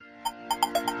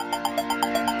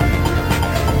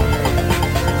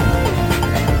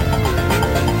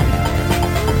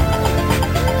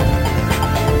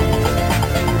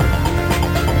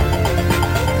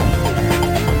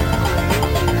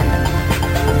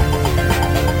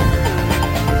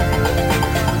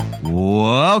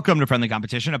Welcome to Friendly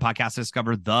Competition, a podcast to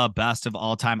discover the best of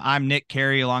all time. I'm Nick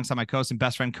Carey, alongside my co-host and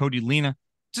best friend Cody Lena,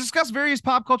 to discuss various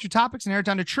pop culture topics and narrow it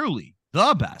down to truly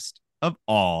the best of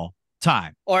all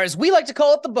time. Or as we like to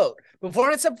call it, the boat.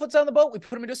 Before it puts on the boat, we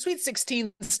put them into a Sweet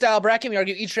 16 style bracket. We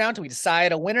argue each round until we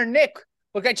decide a winner. Nick,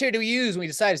 what criteria do we use when we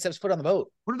decide to step foot on the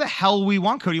boat? What the hell we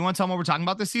want, Cody? You want to tell them what we're talking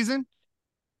about this season?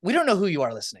 We don't know who you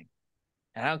are listening,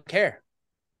 and I don't care.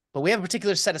 But we have a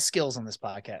particular set of skills on this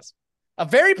podcast. A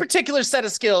very particular set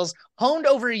of skills honed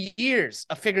over years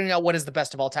of figuring out what is the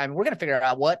best of all time. And we're going to figure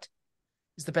out what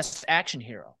is the best action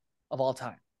hero of all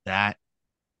time. That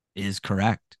is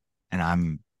correct. And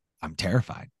I'm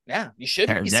terrified. Yeah, you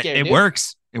shouldn't be scared. It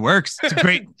works. It works. It's a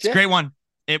great, it's a great one.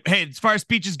 Hey, as far as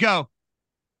speeches go,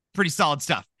 pretty solid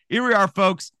stuff. Here we are,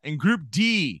 folks, in Group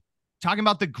D, talking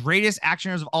about the greatest action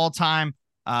heroes of all time.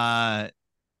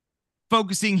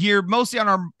 Focusing here mostly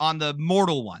on the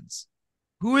mortal ones.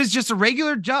 Who is just a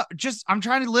regular, I'm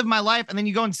trying to live my life, and then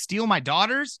you go and steal my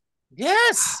daughters?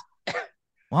 Yes.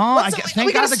 Well, I guess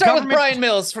thank God the government. With Brian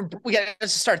Mills.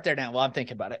 Let's start there now while I'm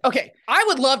thinking about it. Okay, I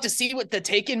would love to see what the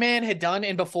Taken Man had done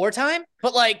in Before Time,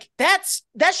 but like that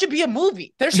should be a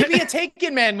movie. There should be a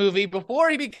Taken Man movie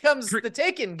before he becomes the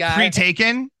Taken guy.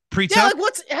 Pre-Taken? Yeah, like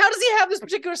how does he have this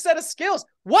particular set of skills?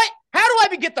 What? How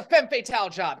do I get the femme fatale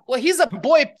job? Well, he's a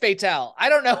boy fatale. I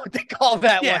don't know what they call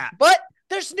that one, but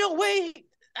there's no way.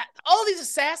 All these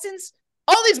assassins,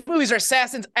 all these movies are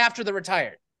assassins after they're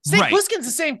retired. Snake Plissken's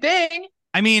the same thing.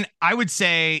 I mean, I would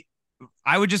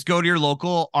just go to your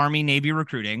local Army Navy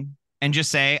recruiting and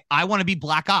just say, I want to be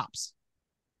Black Ops.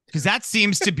 Because that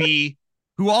seems to be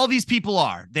who all these people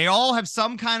are. They all have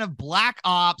some kind of Black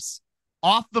Ops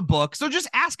off the book. So just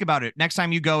ask about it next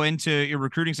time you go into your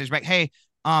recruiting station. Like, hey,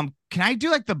 can I do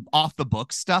like the off the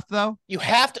book stuff though? You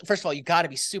have to, first of all, you got to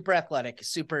be super athletic,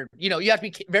 super, you have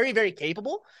to be very, very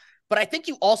capable. But I think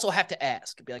you also have to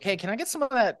ask, be like, hey, can I get some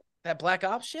of that Black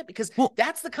Ops shit? Because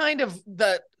that's the kind of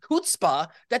the chutzpah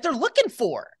that they're looking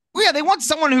for. Well, yeah, they want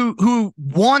someone who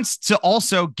wants to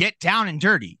also get down and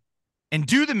dirty and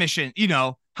do the mission.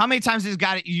 How many times you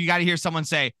got to hear someone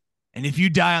say, and if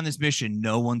you die on this mission,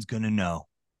 no one's going to know.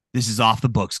 This is off the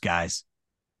books, guys.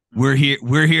 We're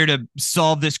here to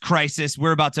solve this crisis.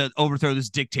 We're about to overthrow this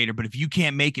dictator. But if you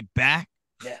can't make it back,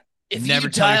 if never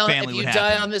you tell your family what happened. If you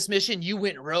die on this mission, you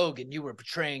went rogue and you were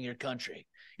betraying your country.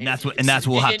 And that's what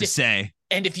we'll have to say.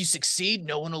 And if you succeed,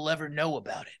 no one will ever know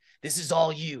about it. This is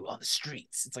all you on the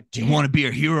streets. It's like, do you want to be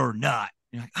a hero or not?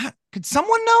 You're like, could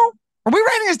someone know? Are we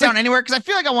writing this down anywhere? Because I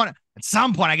feel like I want to. At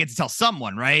some point, I get to tell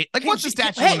someone, right? Like, what's the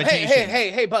statute of limitation?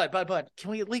 Hey, bud.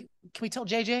 Can we tell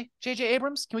JJ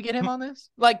Abrams? Can we get him on this?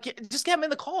 Like, just get him in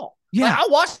the call. Yeah,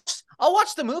 like, I'll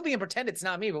watch the movie and pretend it's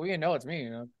not me, but we know it's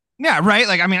me. Yeah, right.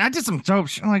 Like, I mean, I did some dope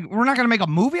shit. Like, we're not gonna make a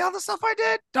movie out of the stuff I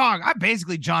did, dog. I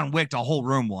basically John Wicked a whole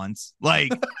room once.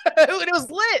 Like, it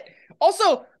was lit.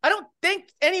 Also, I don't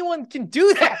think anyone can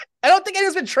do that. I don't think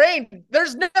anyone's been trained.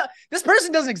 This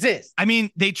person doesn't exist. I mean,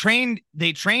 they trained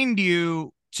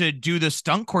you to do the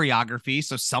stunt choreography.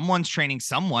 So someone's training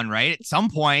someone, right? At some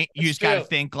point, you just got to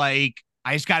think like,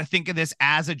 I just got to think of this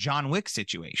as a John Wick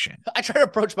situation. I try to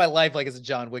approach my life like it's a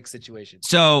John Wick situation.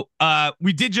 So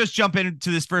we did just jump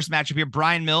into this first matchup here.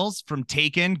 Brian Mills from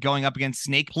Taken going up against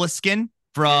Snake Plissken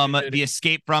from the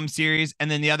Escape From series.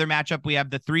 And then the other matchup, we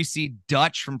have the 3-seed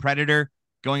Dutch from Predator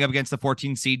going up against the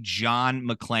 14-seed John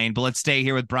McClane. But let's stay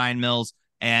here with Brian Mills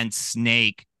and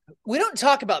Snake. We don't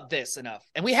talk about this enough,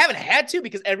 and we haven't had to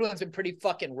because everyone's been pretty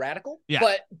fucking radical. Yeah.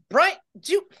 But Brian,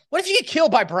 what if you get killed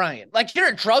by Brian? Like, you're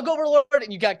a drug overlord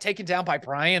and you got taken down by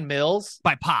Brian Mills?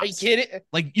 By Pops. Are you kidding?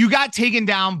 Like, you got taken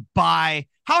down by,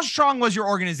 how strong was your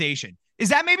organization? Is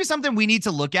that maybe something we need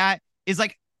to look at? Is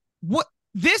like, what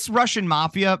this Russian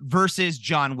mafia versus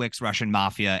John Wick's Russian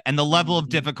mafia and the level of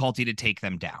difficulty to take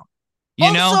them down.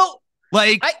 You know?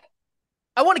 Like,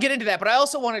 I want to get into that, but I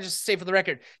also want to just say for the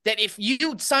record that if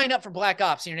you sign up for Black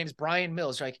Ops and your name's Brian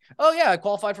Mills, you're like, oh yeah, I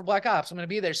qualified for Black Ops. I'm going to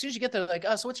be there. As soon as you get there, like,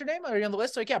 so what's your name? Are you on the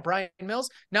list? Like, yeah, Brian Mills.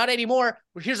 Not anymore.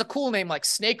 Well, here's a cool name like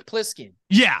Snake Plissken.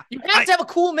 Yeah. You have to have a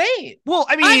cool name. Well,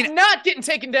 I mean, I'm not getting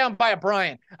taken down by a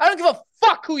Brian. I don't give a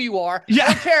fuck who you are. Yeah. I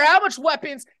don't care how much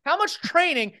weapons, how much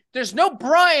training. There's no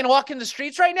Brian walking the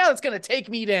streets right now that's going to take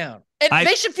me down. And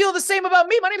they should feel the same about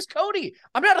me. My name's Cody.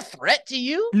 I'm not a threat to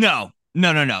you. No.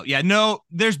 Yeah, no,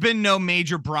 there's been no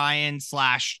major Brian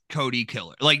 / Cody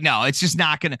killer. Like, no, it's just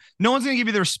not gonna, no one's gonna give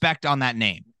you the respect on that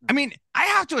name. I mean, I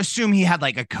have to assume he had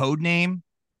like a code name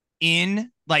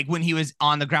in like when he was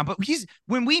on the ground, but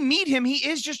when we meet him, he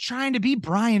is just trying to be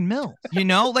Brian Mills,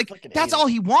 like that's all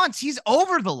he wants. He's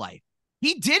over the life.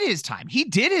 He did his time. He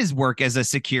did his work as a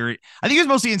security. I think he was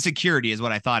mostly in security is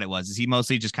what I thought it was, is he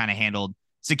mostly just kind of handled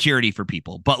security for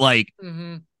people, but like,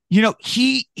 mm-hmm. you know,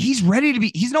 he's ready to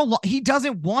be. He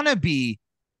doesn't want to be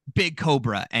Big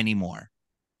Cobra anymore.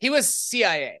 He was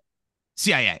CIA.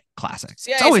 CIA, classic.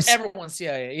 CIA, it's always everyone's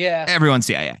CIA. Yeah, everyone's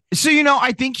CIA. So, you know,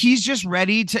 I think he's just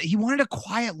ready to. He wanted a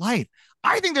quiet life.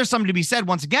 I think there's something to be said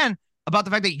once again about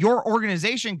the fact that your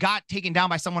organization got taken down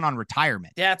by someone on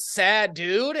retirement. That's sad,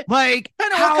 dude. Like,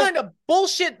 what kind of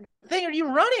bullshit thing are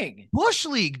you running? Bush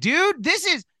League, dude. This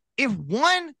is if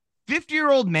one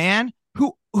 50-year-old man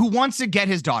who wants to get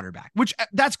his daughter back, which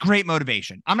that's great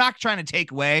motivation. I'm not trying to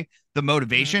take away the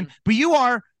motivation, but you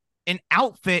are an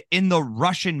outfit in the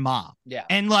Russian mob. Yeah.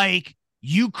 And like,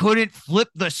 you couldn't flip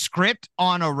the script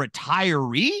on a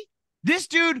retiree. This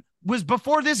dude was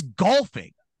before this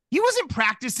golfing. He wasn't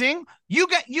practicing. You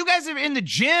guys are in the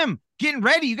gym getting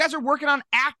ready. You guys are working on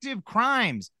active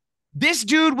crimes. This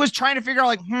dude was trying to figure out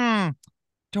like,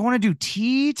 do I want to do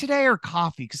tea today or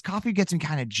coffee? Because coffee gets me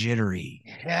kind of jittery.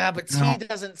 Yeah, but tea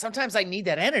doesn't. Sometimes I need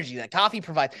that energy that coffee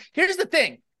provides. Here's the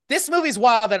thing. This movie's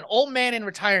wild that an old man in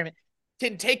retirement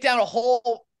can take down a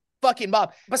whole fucking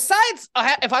mob. Besides,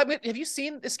 have you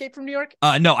seen Escape from New York?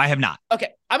 No, I have not. Okay,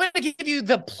 I'm going to give you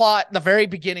the plot, the very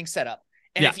beginning setup.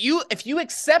 And if you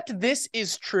accept this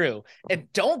is true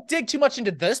and don't dig too much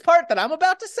into this part that I'm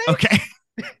about to say, okay,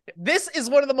 this is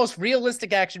one of the most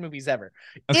realistic action movies ever.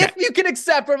 Okay. If you can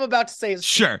accept what I'm about to say is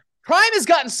sure. Crime has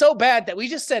gotten so bad that we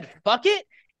just said fuck it,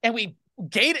 and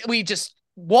we just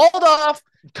walled off,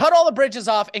 cut all the bridges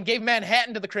off, and gave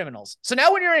Manhattan to the criminals. So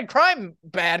now when you're in crime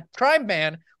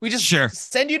ban, we just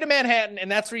send you to Manhattan,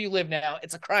 and that's where you live now.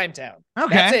 It's a crime town.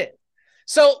 Okay, that's it.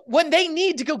 So when they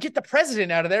need to go get the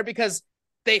president out of there because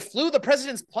they flew the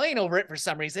president's plane over it for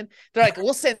some reason, they're like,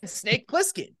 we'll send Snake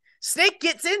Plissken. Snake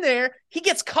gets in there. He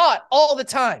gets caught all the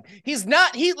time. He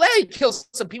kills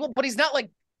some people, but he's not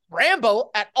like Rambo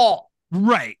at all.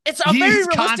 Right. It's a very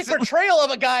realistic portrayal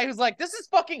of a guy who's like, this is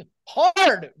fucking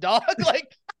hard, dog.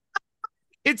 Like,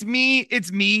 it's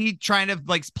me trying to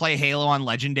like play Halo on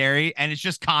Legendary, and it's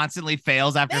just constantly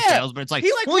fails after fails, but it's like,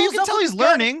 well, you can tell he's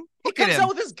learning. He comes out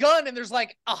with his gun, and there's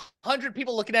like 100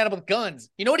 people looking at him with guns.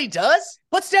 You know what he does?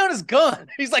 Puts down his gun.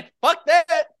 He's like, fuck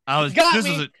that. Y'all got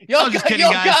me. Whoa, you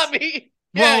guys got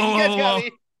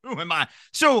me. Who am I?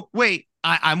 So wait,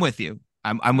 I'm with you.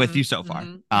 I'm with you so far.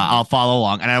 I'll follow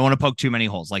along, and I don't want to poke too many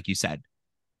holes, like you said.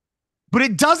 But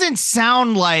it doesn't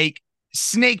sound like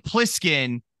Snake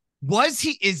Plissken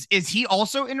is he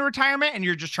also in retirement, and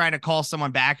you're just trying to call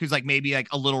someone back who's like maybe like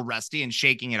a little rusty and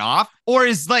shaking it off, or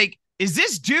is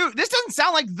this dude? This doesn't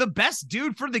sound like the best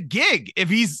dude for the gig. If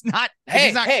he's not,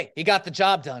 hey, he got the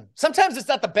job done. Sometimes it's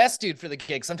not the best dude for the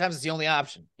gig. Sometimes it's the only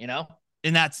option, you know.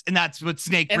 And that's what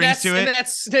Snake brings to it. And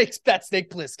that's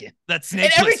Snake Plissken. That's Snake.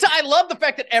 And every time, I love the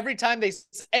fact that every time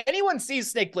anyone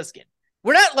sees Snake Plissken,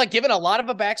 we're not like giving a lot of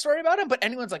a backstory about him, but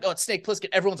anyone's like, oh, it's Snake Plissken.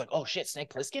 Everyone's like, oh shit,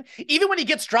 Snake Plissken. Even when he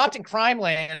gets dropped in Crime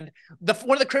Land,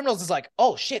 one of the criminals is like,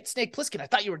 oh shit, Snake Plissken. I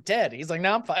thought you were dead. He's like,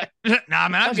 no, I'm fine. Nah,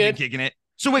 man, I'm just kicking it.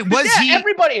 So wait, was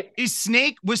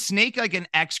Snake like an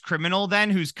ex-criminal then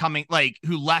who's coming, like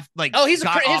who left, like, oh, he's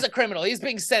a criminal. He's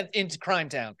being sent into Crime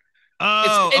Town.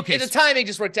 Oh, okay. The timing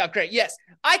just worked out great. Yes.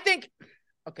 I think,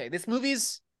 this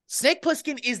movie's Snake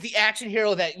Plissken is the action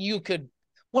hero that you could,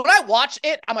 when I watch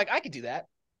it, I'm like, I could do that.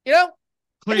 You know,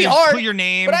 it'd be hard, clear your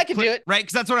name, but I can do it. Right.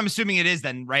 Cause that's what I'm assuming it is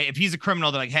then, right? If he's a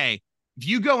criminal, they're like, hey, if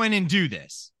you go in and do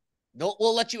this,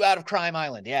 we'll let you out of Crime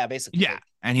Island. Yeah, basically. Yeah.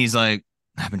 And he's like,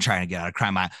 I've been trying to get out of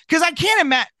Crime Island. Cause I can't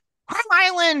imagine Crime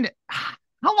Island.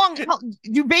 How long do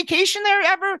you vacation there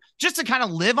ever? Just to kind of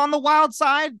live on the wild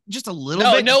side? Just a little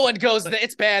bit? No one goes there.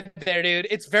 It's bad there, dude.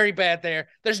 It's very bad there.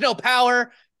 There's no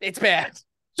power. It's bad.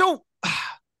 So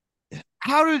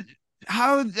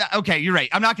okay, you're right.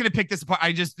 I'm not going to pick this apart.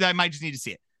 I might just need to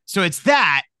see it. So it's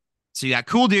that. So you got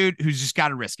cool dude who's just got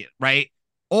to risk it, right?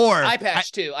 Or Eye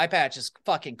Patch too. Eye Patch is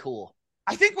fucking cool.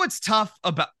 I think what's tough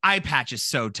about Eye Patch is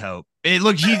so dope. For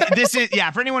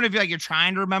anyone of you like you're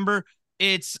trying to remember,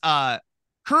 it's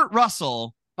Kurt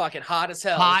Russell, fucking hot as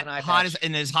hell, hot as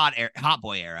in his hot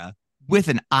boy era with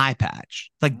an eye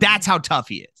patch. Like that's how tough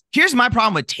he is. Here's my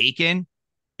problem with Taken,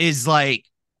 is like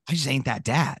I just ain't that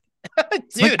dad,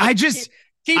 dude. Like,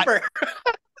 keeper.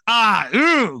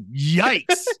 Ooh,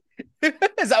 yikes.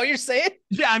 Is that what you're saying?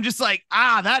 Yeah, I'm just like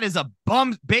that is a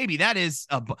bum baby. That is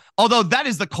although that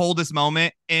is the coldest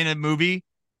moment in a movie.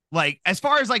 Like, as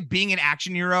far as like being an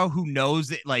action hero who knows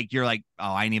that like you're like,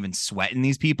 oh, I ain't even sweating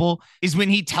these people, is when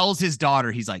he tells his daughter,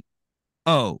 he's like,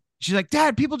 oh, she's like,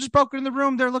 Dad, people just broke in the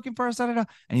room. They're looking for us. Da, da, da.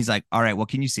 And he's like, all right, what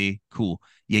can you see? Cool.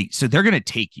 Yeah. So they're going to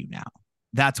take you now.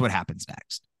 That's what happens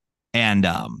next. And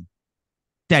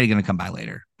Daddy going to come by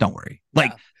later. Don't worry.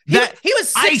 Like he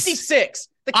was 66.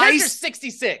 The character's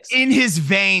 66. In his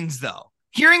veins, though.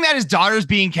 Hearing that his daughter's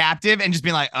being captive and just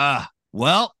being like,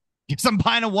 well, guess I'm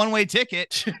buying a one-way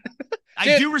ticket. Dude,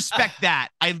 I do respect that.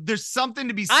 There's something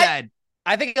to be said.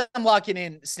 I think I'm locking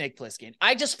in Snake Plissken.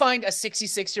 I just find a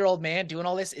 66-year-old man doing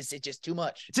all this is it just too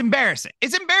much. It's embarrassing.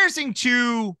 It's embarrassing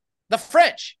to the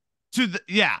French.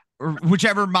 Or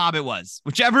whichever mob it was.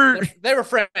 They were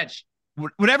French.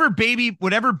 Whatever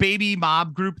baby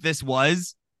mob group this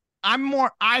was.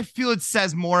 I feel it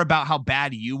says more about how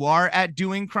bad you are at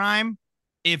doing crime.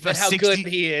 Good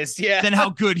he is. Yeah. Than how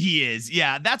good he is.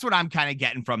 Yeah. That's what I'm kind of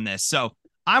getting from this. So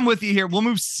I'm with you here. We'll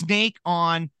move Snake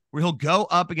on where he'll go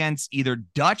up against either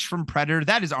Dutch from Predator.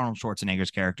 That is Arnold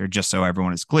Schwarzenegger's character, just so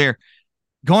everyone is clear.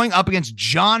 Going up against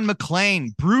John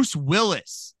McClane, Bruce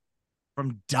Willis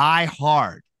from Die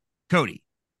Hard. Cody.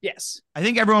 Yes. I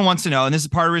think everyone wants to know, and this is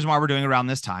part of the reason why we're doing it around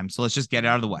this time. So let's just get it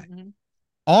out of the way. Mm-hmm.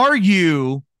 Are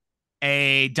you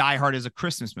a Die Hard as a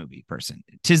Christmas movie person?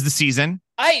 'Tis the season.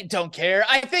 I don't care.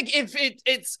 I think if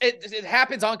it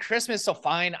happens on Christmas, so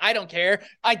fine. I don't care.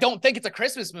 I don't think it's a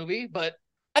Christmas movie, but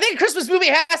I think a Christmas movie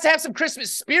has to have some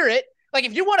Christmas spirit. Like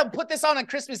if you want to put this on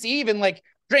Christmas Eve and like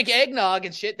drink eggnog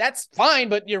and shit, that's fine,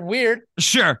 but you're weird.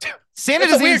 Sure. Santa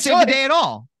doesn't even save the day at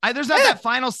all. There's not that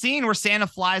final scene where Santa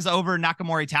flies over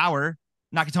Nakatomi Tower,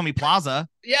 Nakatomi Plaza.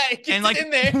 Yeah, it gets and like in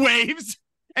there. Waves.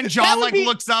 And John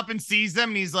looks up and sees them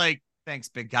and he's like, thanks,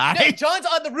 big guy. No, John's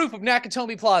on the roof of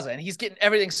Nakatomi Plaza and he's getting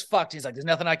everything's fucked. He's like, there's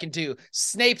nothing I can do.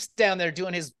 Snape's down there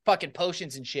doing his fucking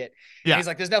potions and shit. Yeah. And he's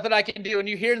like, there's nothing I can do. And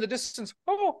you hear in the distance,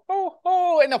 oh, oh,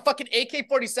 oh. And the fucking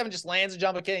AK-47 just lands in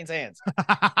John McClane's hands.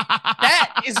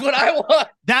 That is what I want.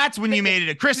 That's when you made it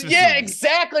a Christmas movie. Yeah,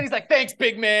 exactly. And he's like, thanks,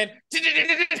 big man.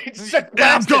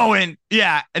 I'm going.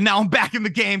 Yeah. And now I'm back in the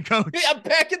game, coach. Yeah, I'm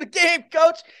back in the game,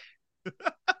 coach.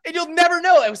 And you'll never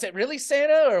know. Was it really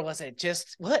Santa or was it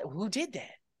just what? Who did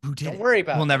that? Don't worry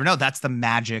about it. We'll never know. That's the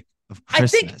magic of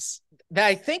Christmas.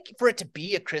 I think for it to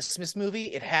be a Christmas movie,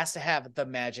 it has to have the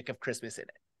magic of Christmas in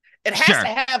it. It has to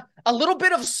have a little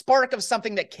bit of spark of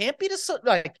something that can't be just a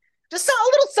little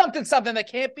something that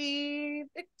can't be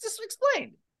just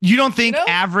explained. You don't think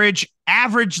average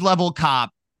level cop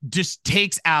just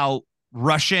takes out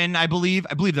Russian, I believe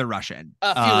they're Russian.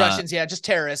 A few Russians, yeah, just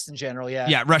terrorists in general, yeah.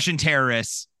 Yeah, Russian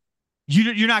terrorists.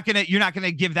 You're not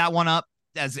gonna give that one up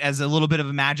as a little bit of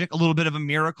a magic, a little bit of a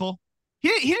miracle. He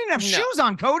didn't have shoes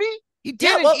on, Cody. He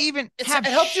didn't even have.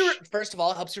 It helps you. First of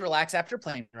all, it helps you relax after a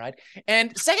plane ride,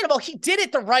 and second of all, he did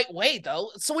it the right way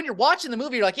though. So when you're watching the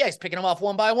movie, you're like, yeah, he's picking them off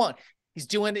one by one. He's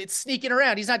doing it, sneaking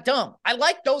around. He's not dumb. I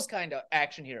like those kind of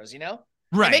action heroes,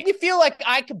 Right. They make me feel like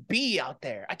I could be out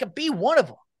there. I could be one of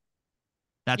them.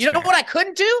 That's know what I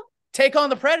couldn't do? Take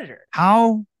on the Predator.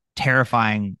 How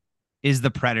terrifying is the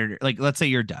Predator? Like, let's say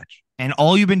you're Dutch and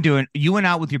all you've been doing, you went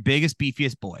out with your biggest,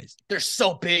 beefiest boys. They're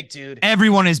so big, dude.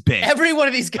 Everyone is big. Every one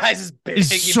of these guys is big.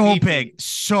 Is so big.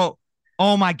 So,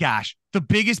 oh my gosh, the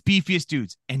biggest, beefiest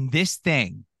dudes. And this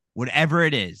thing, whatever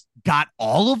it is, got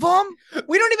all of them?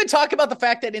 We don't even talk about the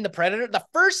fact that in the Predator, the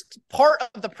first part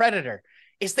of the Predator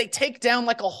is they take down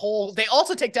they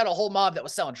also take down a whole mob that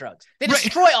was selling drugs. They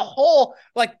destroy a whole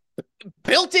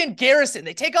built-in garrison.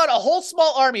 They take out a whole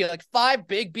small army, 5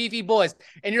 big beefy boys.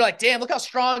 And you're like, damn, look how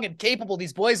strong and capable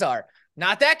these boys are.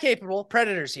 Not that capable.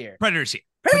 Predator's here. Predator's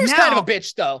kind of a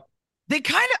bitch though. I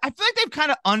feel like they've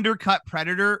kind of undercut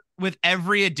Predator with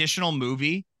every additional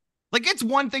movie. Like it's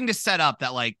one thing to set up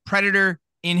that Predator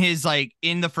in his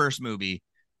in the first movie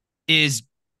is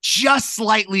just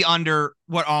slightly under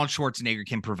what Arnold Schwarzenegger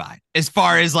can provide as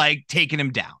far as taking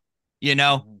him down,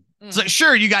 Mm-hmm. So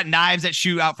sure, you got knives that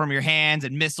shoot out from your hands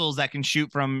and missiles that can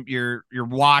shoot from your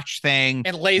watch thing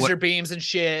and laser beams and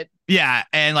shit. Yeah,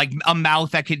 and a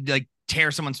mouth that could tear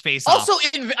someone's face off. Also,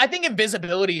 I think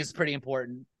invisibility is pretty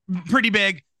important. Pretty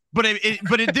big, but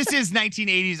this is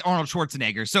 1980s Arnold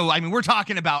Schwarzenegger. So I mean, we're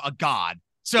talking about a god.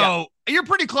 So You're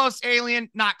pretty close, Alien,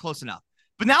 not close enough.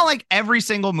 But now, every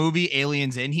single movie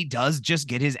Alien's in, he does just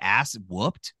get his ass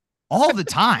whooped all the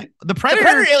time. The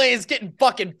Predator alien is getting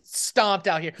fucking stomped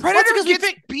out here. Predator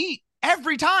gets beat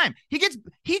every time.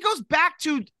 He goes back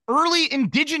to early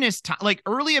indigenous time,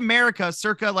 early America,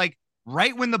 circa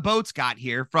right when the boats got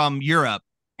here from Europe,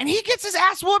 and he gets his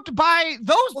ass whooped by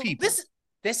those people.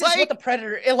 This is what the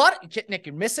Predator. Nick,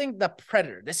 you're missing the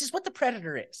Predator. This is what the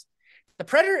Predator is. The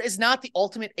Predator is not the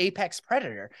ultimate apex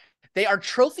predator. They are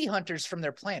trophy hunters from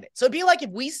their planet. So it'd be like if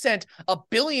we sent a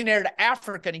billionaire to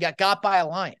Africa and he got by a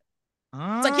lion.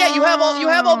 It's you have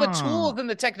all the tools and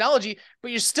the technology,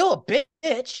 but you're still a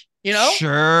bitch,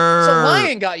 Sure. So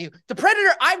lion got you. The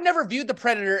Predator, I've never viewed the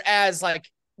Predator as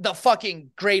the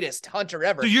fucking greatest hunter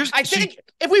ever. I think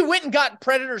if we went and got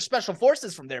Predator special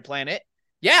forces from their planet,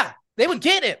 Yeah, they would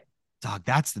get him. Dog,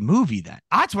 that's the movie then.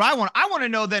 That's what I want. I want to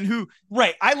know then who.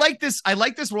 Right. I like this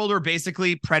world where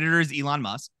basically Predator is Elon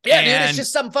Musk. Yeah, dude, it's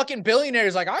just some fucking billionaire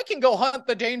who's like, I can go hunt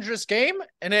the dangerous game.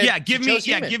 And then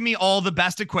give me all the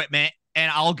best equipment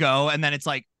and I'll go. And then it's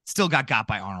like still got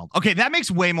by Arnold. Okay, that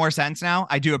makes way more sense now.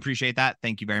 I do appreciate that.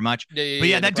 Thank you very much.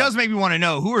 Yeah, that does make me want to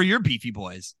know, who are your beefy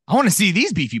boys? I want to see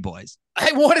these beefy boys.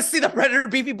 I want to see the Predator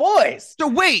beefy boys. So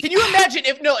wait, can you imagine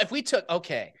if we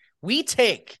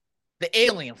take the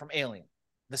alien from Alien,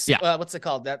 what's it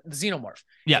called? The xenomorph.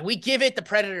 Yeah. And we give it the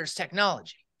Predator's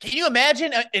technology. Can you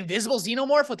imagine an invisible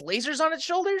xenomorph with lasers on its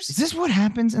shoulders? Is this what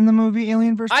happens in the movie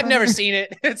Alien vs. I've never seen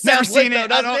it. It never seen it.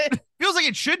 Doesn't it? Feels like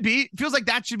it should be. It feels like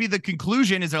that should be the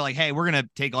conclusion. Is they're like, hey, we're gonna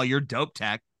take all your dope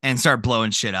tech and start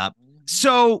blowing shit up.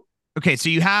 So okay, so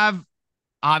you have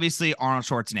obviously Arnold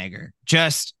Schwarzenegger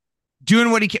just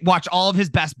doing what he can. Watch all of his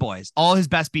best boys, all his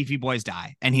best beefy boys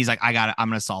die, and he's like, I got it. I'm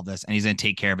gonna solve this, and he's gonna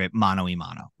take care of it, mano a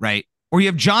mano, right? Or you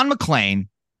have John McClane,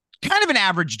 kind of an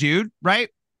average dude, right?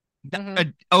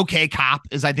 An okay cop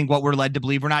is, I think, what we're led to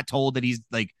believe. We're not told that he's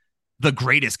like the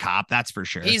greatest cop, that's for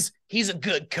sure. He's a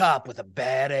good cop with a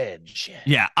bad edge.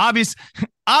 Yeah,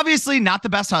 obviously not the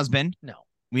best husband. No,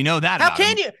 we know that. How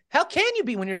can you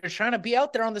be when you're trying to be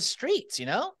out there on the streets? You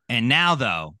know. And now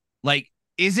though, like,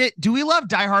 do we love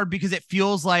Die Hard because it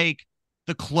feels like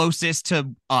the closest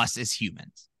to us as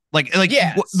humans? Like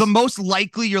yes. The most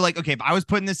likely you're like, okay, if I was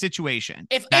put in this situation,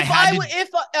 if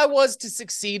I was to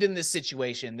succeed in this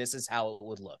situation, this is how it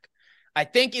would look. I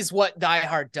think is what Die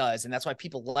Hard does, and that's why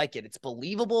people like it. It's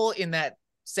believable in that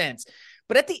sense.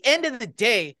 But at the end of the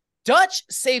day, Dutch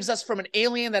saves us from an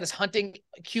alien that is hunting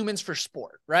humans for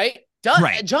sport, right?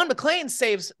 John McClane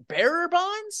saves bearer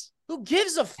bonds. Who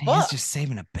gives a fuck? He's just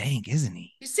saving a bank, isn't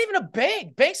he? He's saving a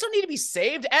bank. Banks don't need to be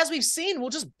saved. As we've seen,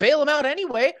 we'll just bail them out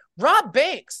anyway. Rob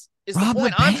banks is the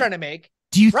point I'm trying to make.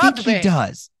 Do you think he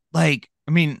does? Like,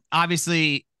 I mean,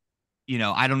 obviously, you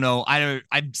know, I don't know.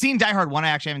 I've seen Die Hard 1. I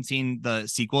actually haven't seen the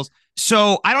sequels.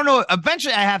 So I don't know.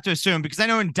 Eventually, I have to assume, because I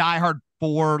know in Die Hard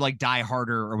 4, like Die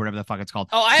Harder or whatever the fuck it's called.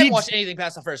 Oh, I haven't watched anything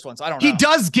past the first one, so I don't know. He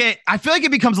does I feel like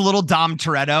it becomes a little Dom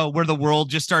Toretto, where the world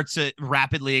just starts to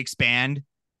rapidly expand.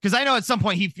 Because I know at some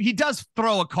point he does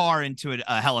throw a car into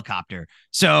a helicopter.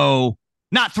 So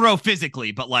not throw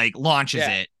physically, but like launches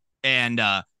it. And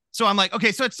so I'm like,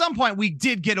 okay, so at some point we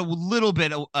did get a little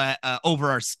bit over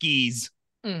our skis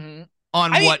on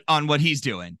what he's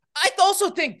doing. I also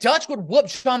think Dutch would whoop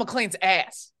John McClane's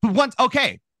ass.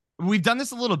 But we've done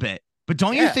this a little bit, but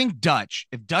don't you think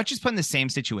if Dutch is put in the same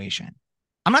situation,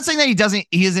 I'm not saying that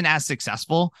he isn't as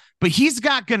successful, but he's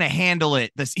not going to handle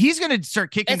it. He's going to start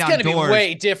kicking down doors. It's going to be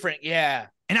way different. Yeah.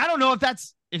 And I don't know if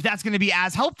that's going to be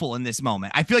as helpful in this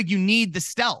moment. I feel like you need the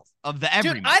stealth of the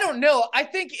everyman. Dude, I don't know. I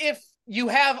think if you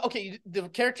have, the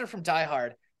character from Die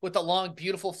Hard with the long,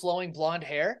 beautiful, flowing blonde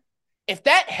hair, if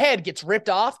that head gets ripped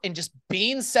off and just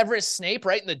beans Severus Snape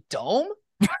right in the dome,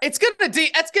 it's going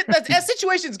to, that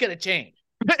situation's going to change.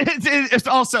 It's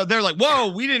also, they're like,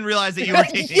 whoa, we didn't realize that you were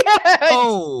taking. Yes.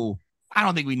 Oh, I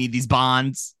don't think we need these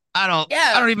bonds. I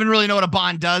don't even really know what a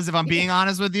bond does, if I'm being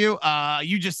honest with you.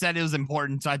 You just said it was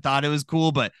important, so I thought it was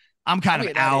cool, but I'm kind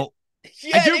of out.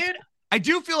 Yeah, dude. I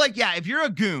do feel like, if you're a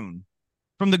goon,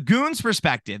 from the goon's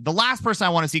perspective, the last person I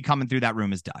want to see coming through that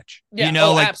room is Dutch. Yeah,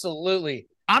 absolutely.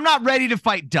 I'm not ready to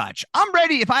fight Dutch. I'm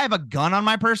ready, if I have a gun on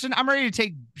my person, I'm ready to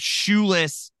take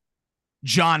shoeless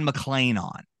John McClane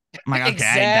on. I'm like, okay,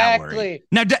 exactly. I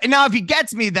ain't that worried. Now, if he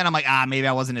gets me, then I'm like, maybe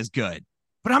I wasn't as good.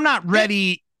 But I'm not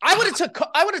ready. I would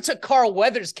have took Carl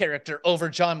Weathers' character over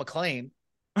John McClane.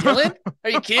 Dylan, are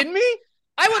you kidding me?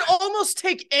 I would almost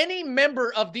take any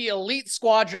member of the elite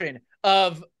squadron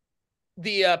of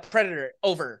the Predator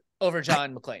over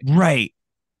John McClane. Right.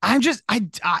 I'm just, I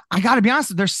got to be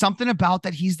honest. There's something about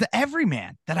that. He's the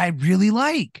everyman that I really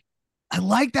like. I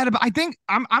like that about. I think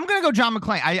I'm gonna go John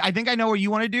McClane. I think I know what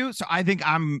you want to do, so I think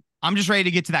I'm just ready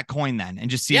to get to that coin then and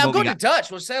just see. Yeah, I'm going to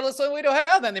Dutch. We'll settle this way to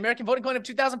hell. Then the American voting coin of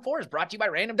 2004 is brought to you by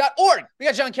Random.org. We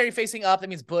got John Kerry facing up. That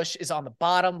means Bush is on the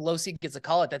bottom. Losi gets a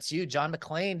call. That's you, John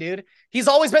McClane, dude. He's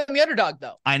always been the underdog,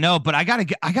 though. I know, but I gotta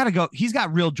go. He's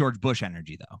got real George Bush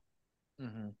energy, though.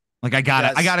 Mm-hmm. Like I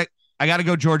gotta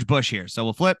go George Bush here. So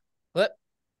we'll flip.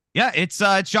 Yeah, it's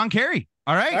John Kerry.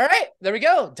 All right, there we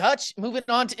go. Dutch moving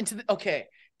on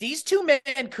these two men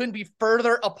couldn't be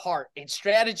further apart in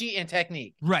strategy and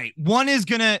technique. Right. One is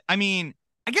gonna, I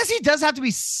guess he does have to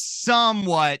be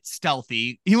somewhat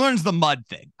stealthy. He learns the mud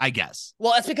thing, I guess.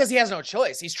 Well, that's because he has no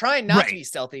choice. He's trying not to be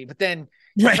stealthy, but then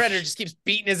the Predator just keeps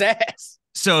beating his ass.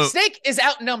 So Snake is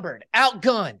outnumbered,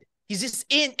 outgunned. He's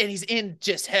in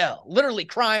hell, literally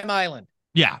Crime Island.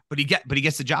 Yeah, but he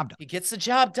gets the job done. He gets the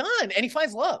job done, and he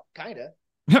finds love, kind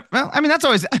of. Well, I mean, that's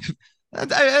always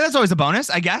a bonus,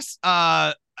 I guess.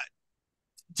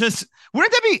 Just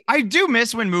wouldn't that be? I do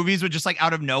miss when movies would just like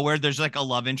out of nowhere, there's like a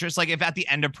love interest. Like if at the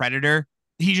end of Predator,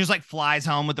 he just like flies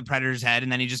home with the Predator's head, and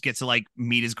then he just gets to like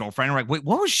meet his girlfriend. And we're like, wait,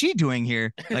 what was she doing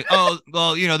here? Like, oh,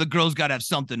 well, the girl's got to have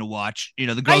something to watch. The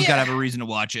girl's got to have a reason to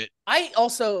watch it.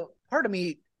 Part of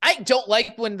me, I don't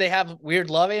like when they have weird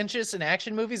love interests in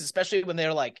action movies, especially when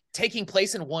they're like taking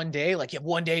place in one day. Like you have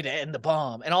one day to end the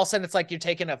bomb, and all of a sudden it's like you're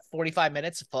taking a 45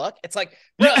 minutes to fuck. It's like,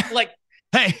 bro, like.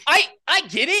 Hey, I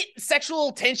get it.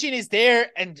 Sexual tension is there,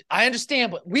 and I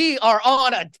understand, but we are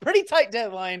on a pretty tight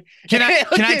deadline. Can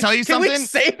I tell you something? Can we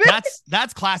save it?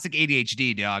 That's classic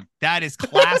ADHD, dog. That is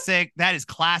classic. That is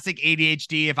classic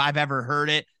ADHD if I've ever heard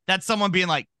it. That's someone being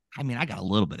like, I mean, I got a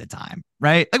little bit of time,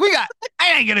 right? Like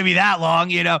I ain't gonna be that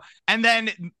long, And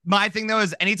then my thing though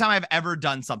is anytime I've ever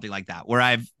done something like that, where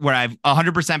I've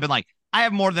 100% been like, I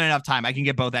have more than enough time. I can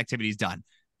get both activities done.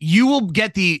 You will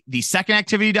get the second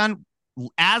activity done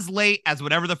as late as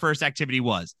whatever the first activity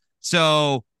was.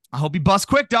 So I hope you bust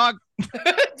quick, dog.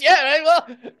 Yeah, right. Well,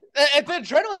 the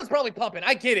adrenaline's probably pumping.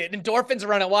 I get it. Endorphins are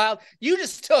running wild. You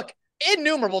just took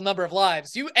innumerable number of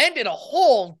lives. You ended a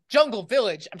whole jungle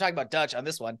village. I'm talking about Dutch on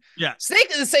this one. Yeah. Snake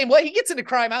is the same way. He gets into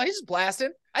crime out. He's just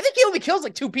blasting. I think he only kills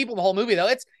like 2 people in the whole movie, though.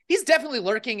 He's definitely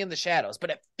lurking in the shadows, but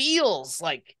it feels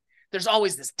like there's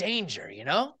always this danger,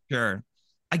 Sure.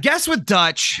 I guess with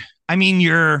Dutch, I mean,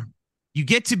 you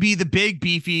get to be the big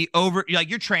beefy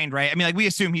you're trained, right? I mean, like we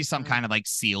assume he's some kind of like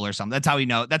SEAL or something. That's how we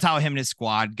know. That's how him and his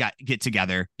squad get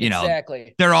together.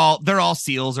 Exactly. They're all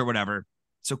SEALs or whatever.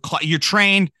 So you're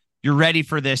trained. You're ready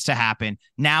for this to happen.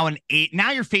 Now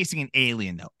you're facing an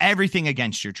alien though. Everything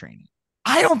against your training.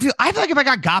 I feel like if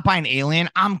I got by an alien,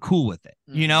 I'm cool with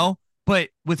it, But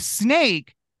with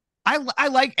Snake, I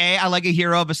like a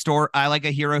hero of a story. I like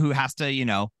a hero who has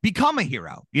to, become a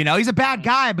hero. He's a bad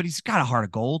guy, but he's got a heart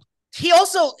of gold.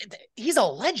 He's a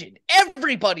legend.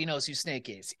 Everybody knows who Snake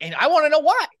is. And I want to know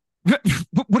why.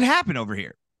 What happened over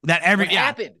here? What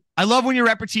happened? I love when your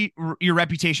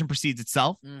reputation precedes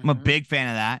itself. Mm-hmm. I'm a big fan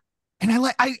of that. And I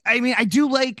like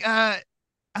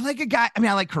a guy. I mean,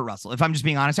 I like Kurt Russell. If I'm just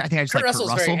being honest, I think I just like Kurt Russell.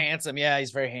 Russell's very handsome. Yeah,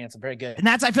 he's very handsome. Very good. And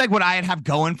that's, I feel like what I'd have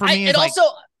going for me is like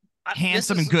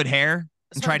handsome and good hair.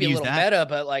 And try to use that. Meta,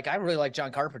 but like I really like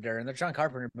John Carpenter, and they're John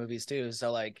Carpenter movies too.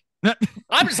 So like,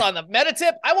 I'm just on the meta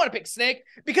tip. I want to pick Snake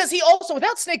because he also,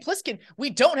 without Snake Plissken, we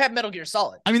don't have Metal Gear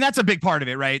Solid. I mean, that's a big part of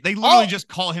it, right? They literally just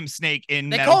call him Snake in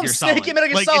Metal Gear Solid. Snake in Metal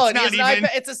Gear Solid.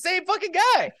 It's the same fucking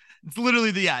guy. It's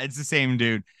literally it's the same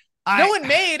dude. No one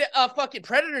made a fucking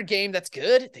Predator game that's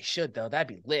good. They should though. That'd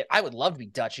be lit. I would love to be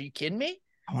Dutch. Are you kidding me?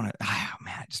 I want to. Oh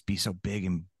man, just be so big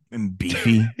and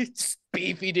beefy. It's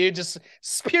beefy, dude. Just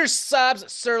spear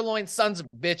sobs, sirloin, sons of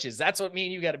bitches. That's what me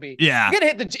and you got to be. Yeah. You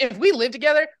gotta hit if we live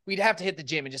together, we'd have to hit the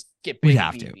gym and just get big. We'd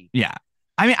have to. Yeah.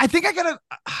 I mean, I think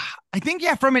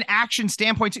from an action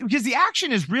standpoint, because the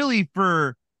action is really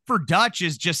for Dutch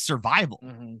is just survival.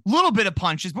 A little bit of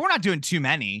punches, but we're not doing too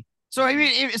many. So I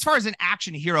mean, as far as an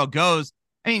action hero goes,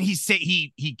 I mean,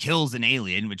 he kills an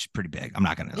alien, which is pretty big. I'm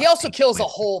not gonna. He also kills a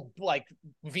whole like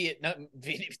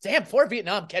poor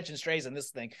Vietnam catching strays in this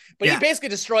thing, but he basically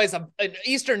destroys an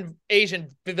Eastern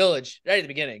Asian village right at the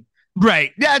beginning.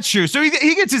 Right, that's true. So he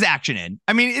gets his action in.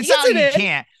 I mean, it's not like he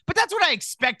can't, but that's what I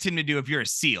expect him to do if you're a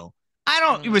SEAL. I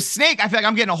don't. With Snake, I feel like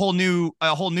I'm getting a whole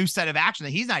new set of action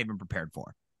that he's not even prepared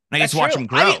for. And I get to watch him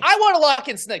grow. I mean, I want to lock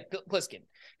in Snake Plissken.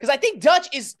 Because I think Dutch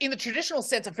is, in the traditional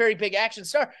sense, a very big action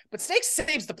star, but Snake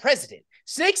saves the president.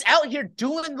 Snake's out here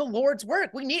doing the Lord's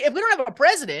work. If we don't have a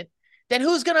president, then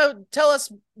who's going to tell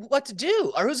us what to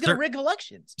do, or who's going to rig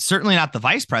elections? Certainly not the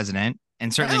vice president,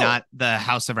 and certainly not the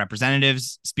House of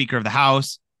Representatives, Speaker of the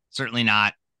House. Certainly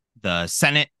not the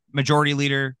Senate Majority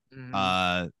Leader.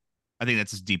 I think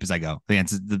that's as deep as I go. I think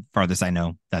that's the farthest I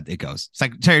know that it goes.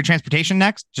 Secretary of Transportation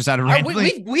next, just out of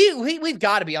randomly. We've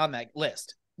got to be on that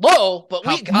list. Low, but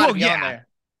we gotta be on there.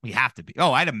 We have to be.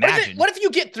 Oh, I'd imagine. What if you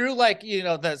get through like,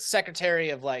 the Secretary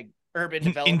of like Urban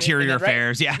Development, Interior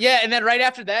Affairs, yeah. Yeah, and then right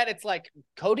after that, it's like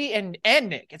Cody and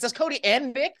Nick. It says Cody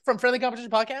and Nick from Friendly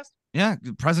Competition Podcast. Yeah,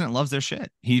 the president loves their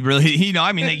shit. He really,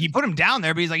 I mean, like, he put him down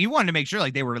there, but he's like, he wanted to make sure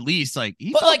like they were released. Like,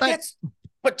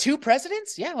 but 2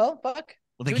 presidents? Yeah, well, fuck.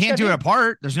 Well, they can't do it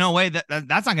apart. There's no way that's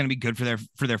not going to be good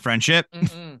for their friendship.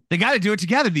 They got to do it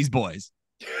together. These boys.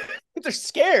 They're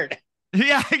scared.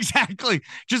 Yeah, exactly.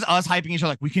 Just us hyping each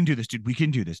other like, we can do this, dude. We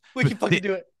can do this. We can fucking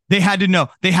do it. They had to know.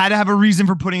 They had to have a reason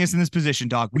for putting us in this position,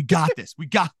 dog. We got this. We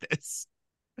got this.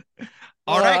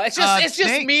 All right. It's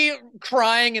just me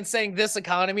crying and saying this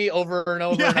economy over and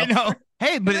over. Yeah, I know.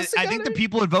 Hey, but I think the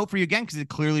people would vote for you again because it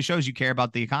clearly shows you care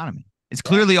about the economy. It's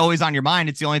clearly always on your mind.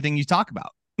 It's the only thing you talk about.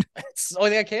 It's the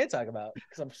only thing I can talk about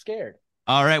because I'm scared.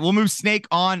 All right, we'll move Snake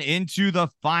on into the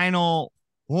final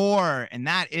four, and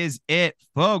that is it,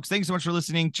 folks. Thanks so much for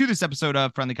listening to this episode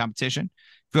of Friendly Competition.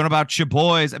 If you want about your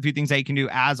boys, a few things that you can do,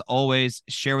 as always,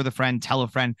 share with a friend, tell a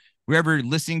friend. Wherever you're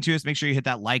listening to us, make sure you hit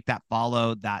that like, that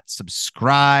follow, that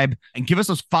subscribe, and give us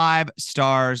those 5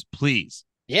 stars, please.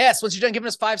 Yes, once you're done giving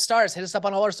us 5 stars, hit us up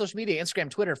on all our social media, Instagram,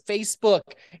 Twitter, Facebook.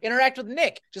 Interact with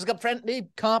Nick. Just look up Friendly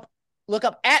Comp. Look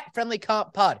up at Friendly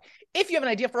Comp Pod. If you have an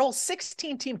idea for a whole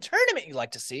 16-team tournament you'd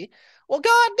like to see, well,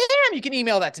 goddamn, you can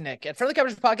email that to Nick at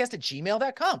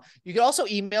friendlycompetitionpodcast@gmail.com. You can also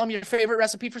email him your favorite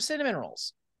recipe for cinnamon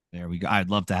rolls. There we go. I'd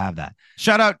love to have that.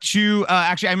 Shout out to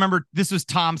actually, I remember this was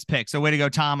Tom's pick. So way to go,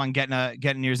 Tom, on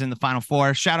getting yours in the final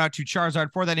 4. Shout out to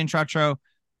Charizard for that intro.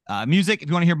 Music. If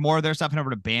you want to hear more of their stuff, head over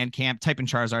to Bandcamp, type in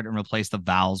Charizard and replace the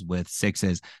vowels with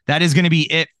 6s. That is going to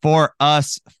be it for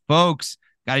us, folks.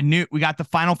 We got the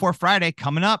final 4 Friday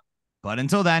coming up. But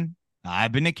until then,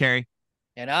 I've been Nick Carey.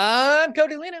 And I'm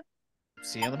Cody Lena.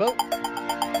 See you on the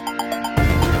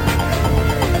boat.